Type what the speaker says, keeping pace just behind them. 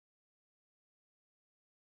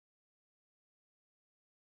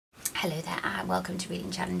Hello there and welcome to reading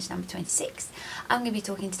challenge number 26. I'm going to be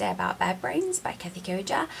talking today about Bad Brains by Kathe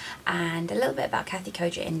Koja and a little bit about Kathe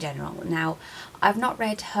Koja in general. Now, I've not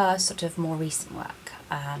read her sort of more recent work.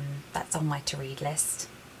 That's on my to-read list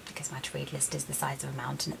because my to-read list is the size of a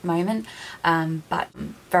mountain at the moment, but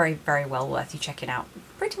very, very well worth you checking out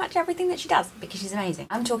pretty much everything that she does because she's amazing.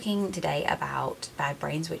 I'm talking today about Bad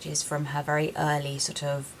Brains, which is from her very early sort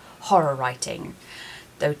of horror writing,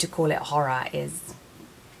 though to call it horror is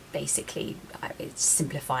basically it's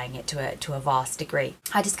simplifying it to a vast degree.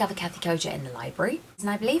 I discovered Kathe Koja in the library, and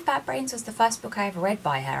I believe Bad Brains was the first book I ever read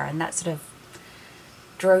by her, and that sort of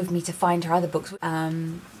drove me to find her other books.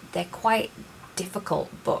 They're quite difficult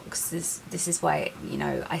books. This is why, you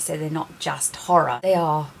know, I say they're not just horror. They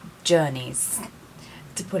are journeys,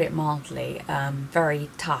 to put it mildly, very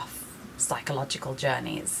tough psychological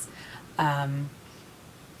journeys.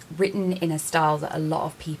 Written in a style that a lot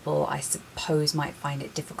of people, I suppose, might find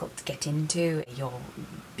it difficult to get into. You're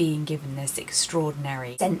being given this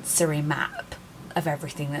extraordinary sensory map of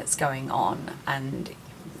everything that's going on, and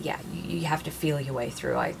yeah, you have to feel your way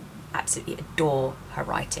through. I absolutely adore her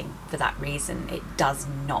writing for that reason. It does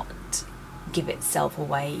not give itself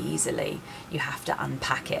away easily. You have to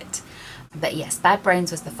unpack it. But yes, Bad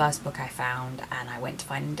Brains was the first book I found, and I went to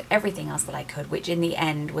find everything else that I could, which in the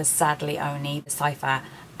end was sadly only The Cipher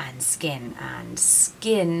and Skin, and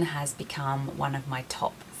Skin has become one of my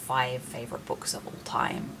top 5 favourite books of all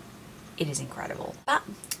time. It is incredible. But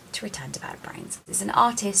to return to Bad Brains, there's an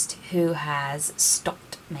artist who has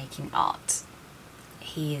stopped making art.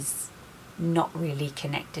 He's not really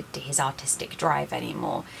connected to his artistic drive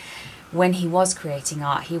anymore. When he was creating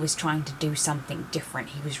art, he was trying to do something different.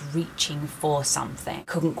 He was reaching for something.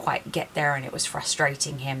 Couldn't quite get there, and it was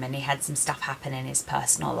frustrating him, and he had some stuff happen in his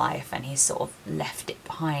personal life and he's sort of left it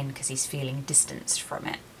behind because he's feeling distanced from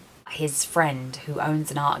it. His friend, who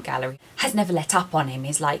owns an art gallery, has never let up on him.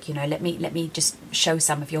 He's like, you know, let me just show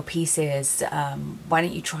some of your pieces. Why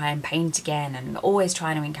don't you try and paint again? And always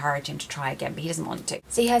trying to encourage him to try again, but he doesn't want to.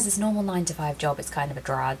 So he has this normal 9-to-5 job. It's kind of a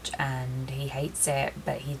drudge and he hates it,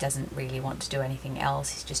 but he doesn't really want to do anything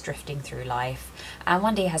else. He's just drifting through life. And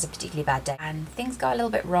one day he has a particularly bad day and things go a little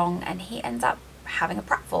bit wrong, and he ends up having a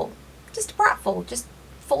pratfall. Just a pratfall, just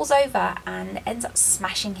falls over and ends up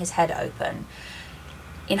smashing his head open.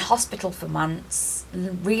 In hospital for months,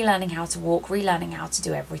 relearning how to walk, relearning how to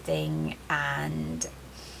do everything, and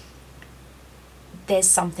there's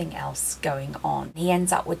something else going on. He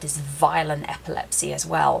ends up with this violent epilepsy as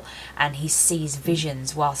well, and he sees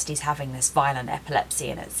visions whilst he's having this violent epilepsy,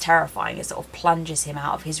 and it's terrifying. It sort of plunges him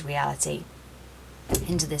out of his reality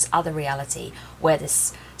into this other reality where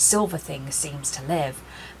this silver thing seems to live,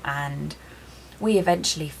 and we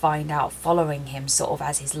eventually find out, following him sort of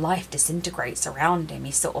as his life disintegrates around him,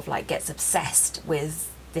 he sort of like gets obsessed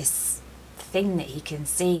with this thing that he can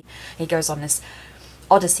see. He goes on this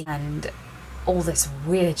odyssey and all this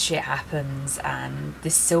weird shit happens, and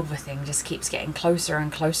this silver thing just keeps getting closer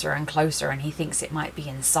and closer and closer, and he thinks it might be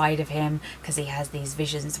inside of him because he has these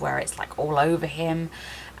visions where it's like all over him,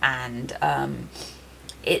 and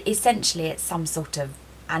essentially it's some sort of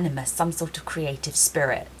animus, some sort of creative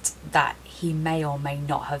spirit that he may or may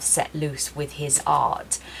not have set loose with his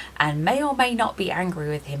art, and may or may not be angry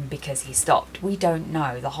with him because he stopped. We don't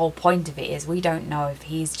know. The whole point of it is we don't know if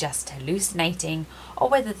he's just hallucinating or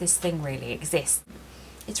whether this thing really exists.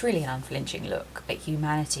 It's really an unflinching look at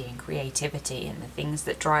humanity and creativity and the things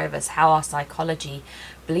that drive us, how our psychology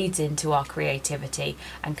bleeds into our creativity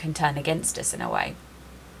and can turn against us in a way.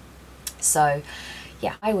 So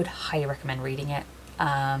yeah, I would highly recommend reading it.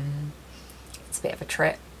 It's a bit of a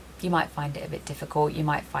trip. You might find it a bit difficult. You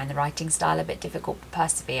might find the writing style a bit difficult, but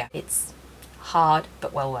persevere. It's hard,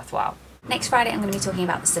 but well worthwhile. Next Friday, I'm going to be talking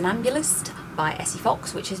about The Somnambulist by S.E.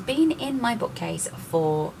 Fox, which has been in my bookcase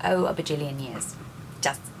for, a bajillion years.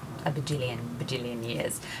 Just a bajillion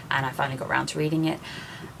years. And I finally got around to reading it.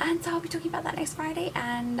 And so I'll be talking about that next Friday,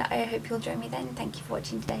 and I hope you'll join me then. Thank you for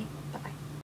watching today. Bye.